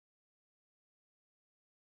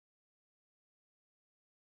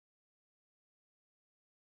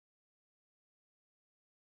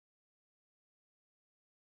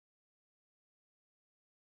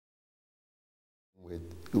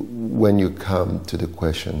When you come to the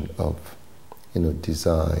question of,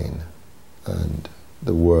 design and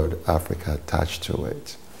the word Africa attached to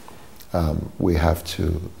it, we have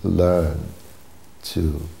to learn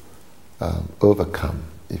to overcome,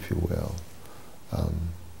 if you will,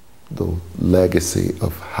 the legacy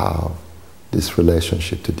of how this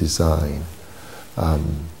relationship to design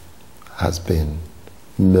has been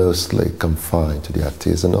mostly confined to the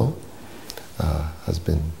artisanal, has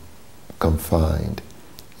been confined,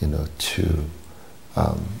 to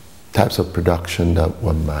types of production that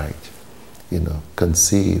one might,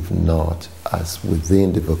 conceive not as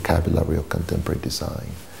within the vocabulary of contemporary design.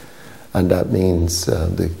 And that means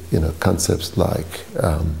concepts like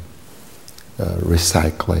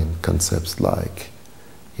recycling, concepts like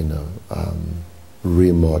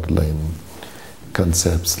remodeling,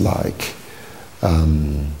 concepts like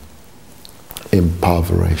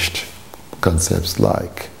impoverished, concepts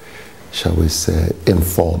like, shall we say,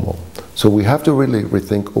 informal. So we have to really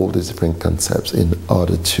rethink all these different concepts in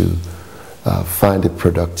order to find the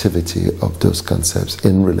productivity of those concepts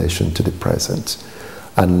in relation to the present,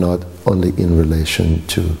 and not only in relation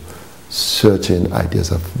to certain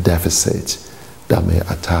ideas of deficit that may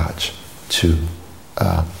attach to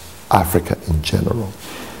Africa in general.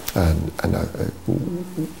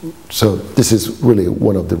 So this is really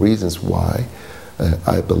one of the reasons why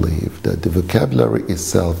I believe that the vocabulary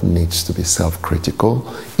itself needs to be self-critical,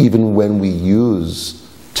 even when we use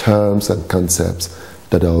terms and concepts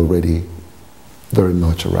that are already very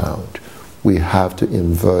much around. We have to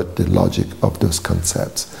invert the logic of those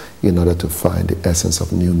concepts in order to find the essence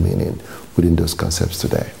of new meaning within those concepts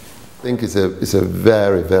today. I think it's a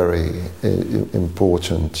very, very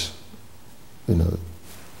important,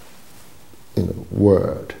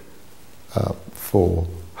 word for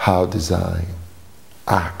how design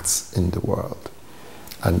acts in the world.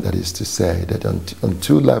 And that is to say that on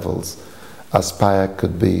two levels, Aspire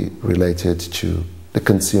could be related to the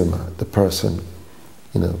consumer, the person,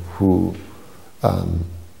 who,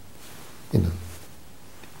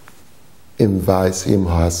 invites him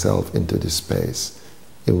or herself into the space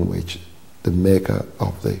in which the maker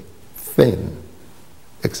of the thing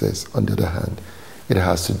exists. On the other hand, it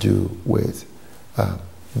has to do with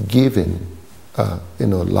giving,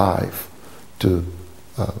 life to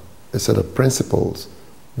a set of principles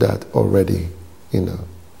that already,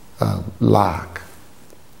 lack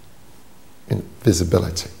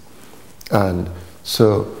visibility. And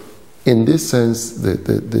so, in this sense,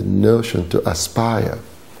 the notion to aspire,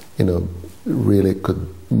 really could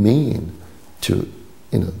mean to,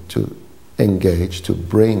 to engage, to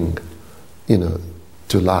bring,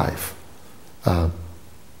 to life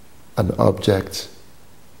an object,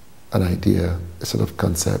 an idea, a sort of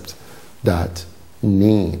concept that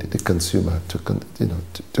need the consumer to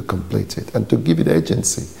complete it and to give it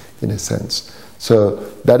agency, in a sense. So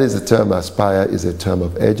that is the term aspire, is a term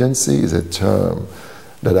of agency, is a term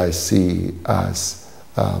that I see as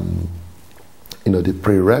the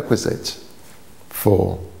prerequisite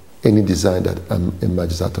for any design that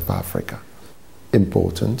emerges out of Africa.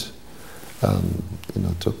 Important,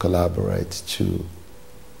 to collaborate, to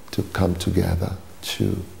come together,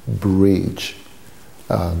 to bridge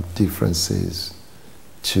differences,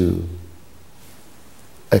 to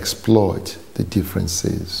exploit the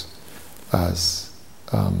differences as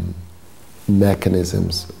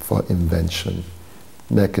mechanisms for invention,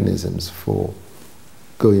 mechanisms for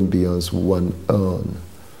going beyond one's own,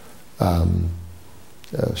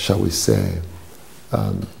 shall we say,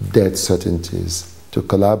 dead certainties. To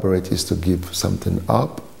collaborate is to give something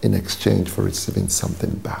up in exchange for receiving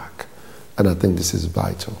something back. And I think this is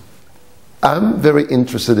vital. I'm very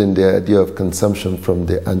interested in the idea of consumption from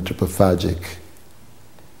the anthropophagic,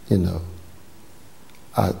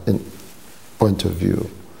 point of view.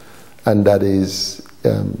 And that is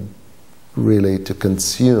really to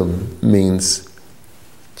consume means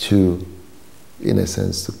to, in a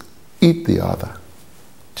sense, to eat the other,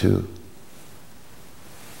 to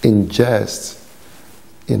ingest,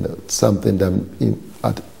 something that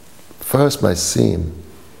at first might seem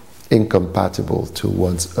incompatible to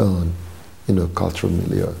one's own, cultural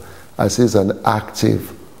milieu. I see it's an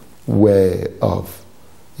active way of,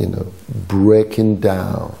 breaking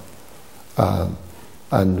down and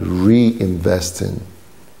reinvesting,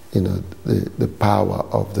 the power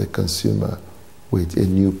of the consumer with a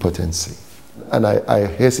new potency. And I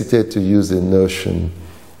hesitate to use the notion,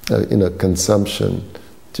 consumption,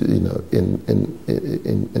 to,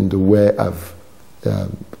 in the way I've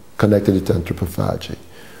connected it to anthropophagy.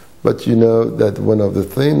 But you know that one of the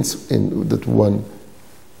things that one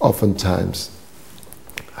oftentimes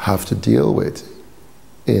have to deal with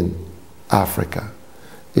in Africa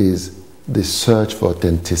is the search for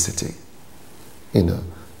authenticity, you know.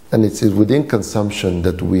 And it's within consumption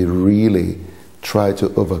that we really try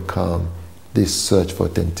to overcome this search for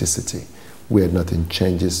authenticity, where nothing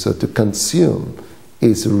changes. So to consume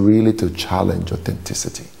is really to challenge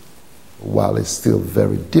authenticity. While it's still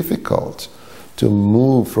very difficult to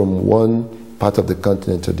move from one part of the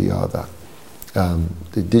continent to the other,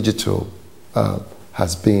 the digital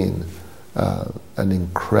has been an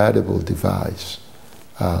incredible device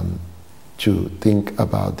to think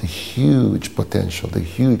about the huge potential, the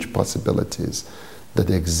huge possibilities that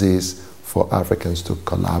exist for Africans to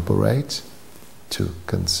collaborate, to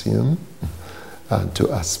consume, and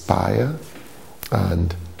to aspire,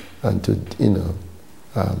 and to, you know,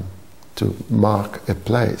 to mark a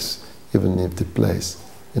place, even if the place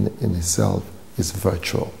in itself is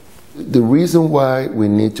virtual. The reason why we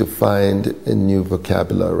need to find a new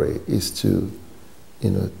vocabulary is to, you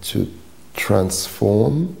know, to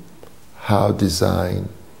transform how design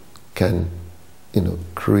can, you know,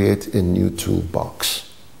 create a new toolbox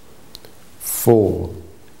for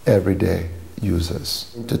everyday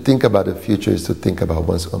users. To think about the future is to think about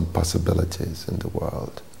one's own possibilities in the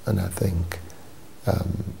world. And I think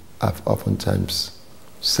I've oftentimes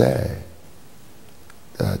said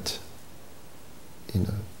that, you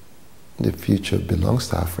know, the future belongs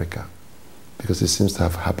to Africa because it seems to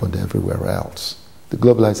have happened everywhere else. The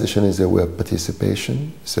globalization is a way of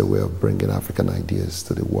participation, it's a way of bringing African ideas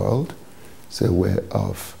to the world, it's a way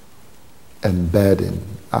of embedding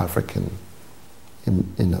African, you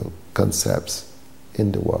know, concepts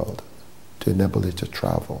in the world to enable it to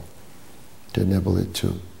travel, to enable it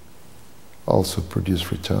to also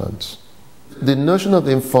produce returns. The notion of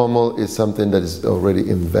the informal is something that is already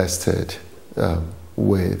invested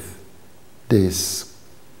with this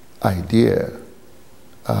idea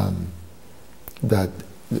that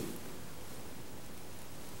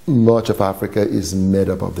much of Africa is made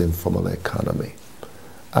up of the informal economy.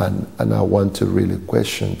 And I want to really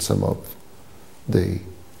question some of the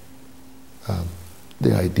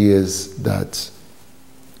ideas that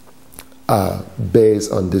are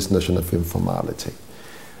based on this notion of informality.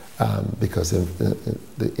 Because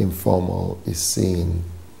the informal is seen,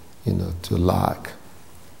 you know, to lack,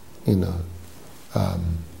 you know,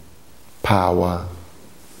 power.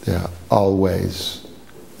 They are always,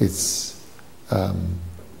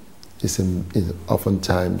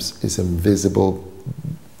 oftentimes it's invisible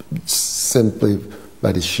simply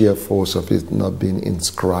by the sheer force of it not being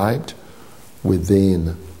inscribed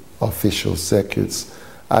within official circuits.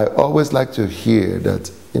 I always like to hear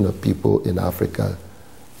that, you know, people in Africa,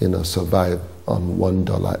 you know, survive on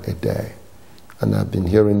 $1 a day. And I've been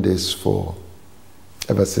hearing this for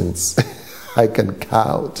ever since I can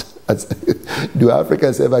count. Do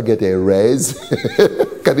Africans ever get a raise?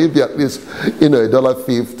 Can it be at least, you know,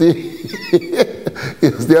 $1.50?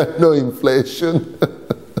 Is there no inflation?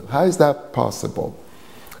 How is that possible?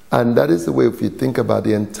 And that is the way, if you think about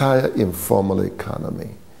the entire informal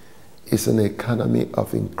economy, it's an economy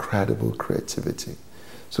of incredible creativity.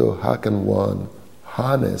 So how can one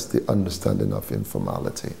harness the understanding of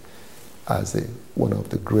informality as one of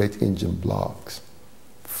the great engine blocks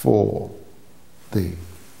for the,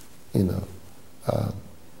 you know,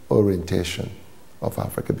 orientation of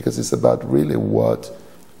Africa? Because it's about really what,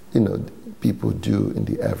 you know, people do in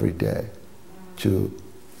the everyday to,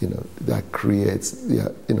 you know, that creates, you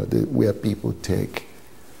know, where people take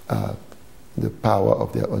the power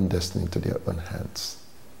of their own destiny into their own hands.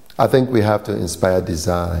 I think we have to inspire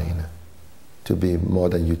design to be more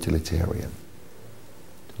than utilitarian,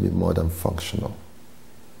 to be more than functional.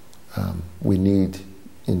 We need,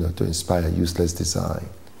 you know, to inspire useless design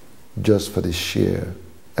just for the sheer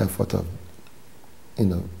effort of, you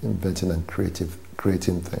know, inventing and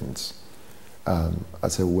creating things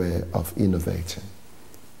as a way of innovating.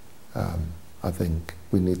 I think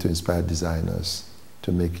we need to inspire designers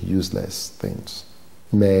to make useless things.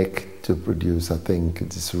 Make to produce, I think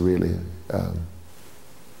it is really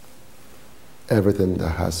everything that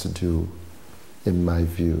has to do, in my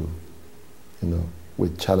view, you know,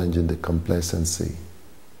 with challenging the complacency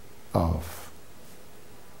of,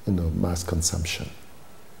 you know, mass consumption.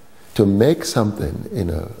 To make something, you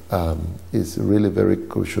know, is really very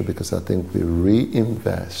crucial, because I think we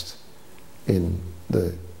reinvest in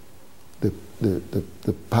the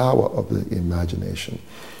power of the imagination.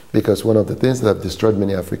 Because one of the things that have destroyed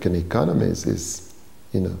many African economies is,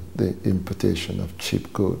 you know, the importation of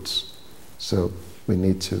cheap goods. So we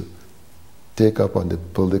need to take up on the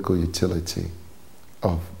political utility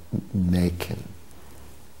of making,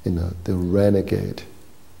 you know, the renegade,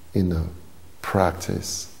 you know,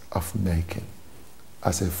 practice of making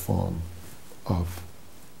as a form of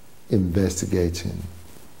investigating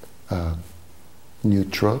new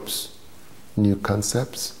tropes, new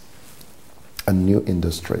concepts, and new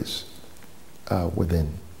industries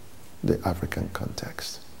within the African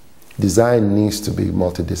context. Design needs to be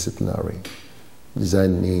multidisciplinary.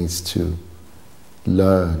 Design needs to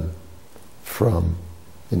learn from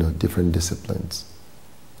different disciplines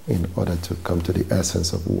in order to come to the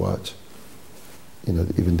essence of what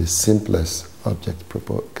even the simplest object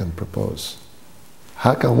can propose.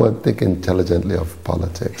 How can one think intelligently of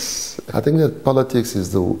politics? I think that politics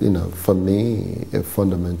is for me, a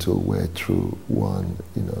fundamental way through one,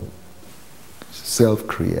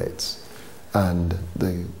 self-creates, and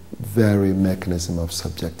the very mechanism of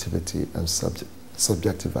subjectivity and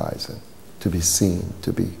subjectivizing, to be seen,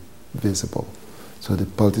 to be visible. So the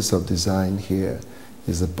politics of design here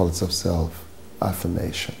is the politics of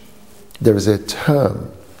self-affirmation. There is a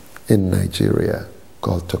term in Nigeria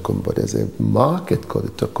called Tokumbo. There's a market called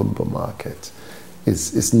the Tokumbo market.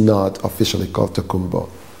 It's not officially called Tokumbo,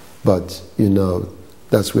 but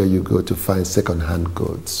that's where you go to find second-hand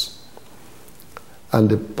goods. And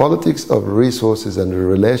the politics of resources and the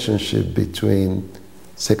relationship between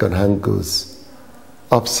second-hand goods,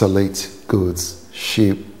 obsolete goods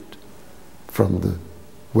shipped from the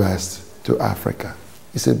West to Africa,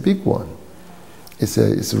 is a big one.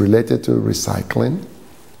 It's related to recycling,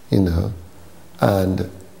 and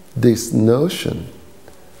this notion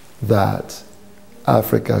that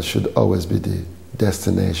Africa should always be the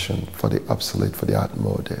destination for the obsolete, for the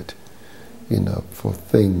outmoded, for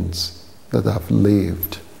things that have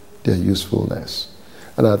lived their usefulness.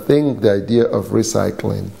 And I think the idea of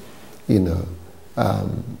recycling,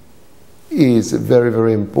 is very,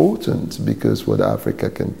 very important, because what Africa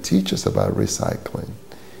can teach us about recycling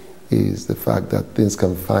is the fact that things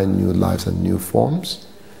can find new lives and new forms,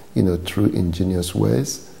 through ingenious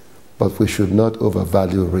ways, but we should not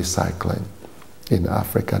overvalue recycling in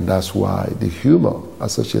Africa, and that's why the humor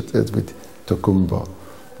associated with Tokumbo,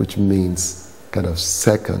 which means kind of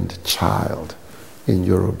second child in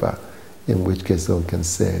Yoruba, in which case one can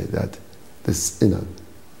say that this,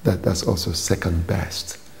 that's also second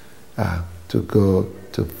best, to go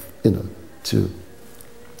to,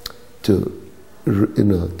 to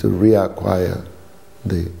reacquire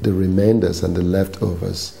the remainders and the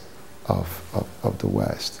leftovers of the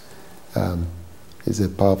West, is a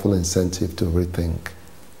powerful incentive to rethink,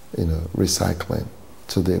 recycling.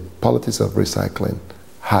 So the politics of recycling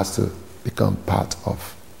has to become part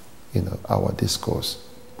of, our discourse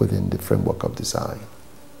within the framework of design.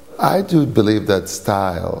 I do believe that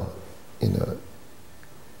style,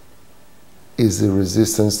 is the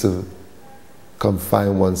resistance to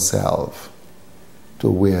confine oneself to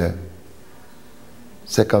where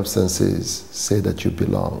circumstances say that you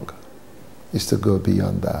belong. Is to go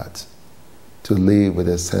beyond that, to live with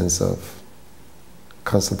a sense of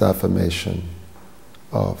constant affirmation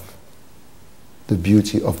of the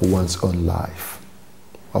beauty of one's own life,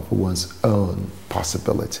 of one's own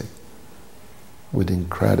possibility, with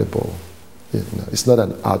incredible, it's not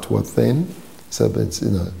an outward thing, so it's,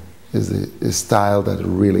 it's a style that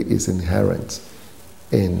really is inherent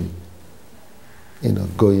in,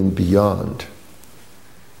 going beyond,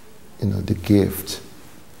 the gift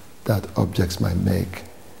that objects might make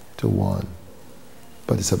to one.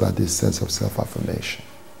 But it's about this sense of self-affirmation.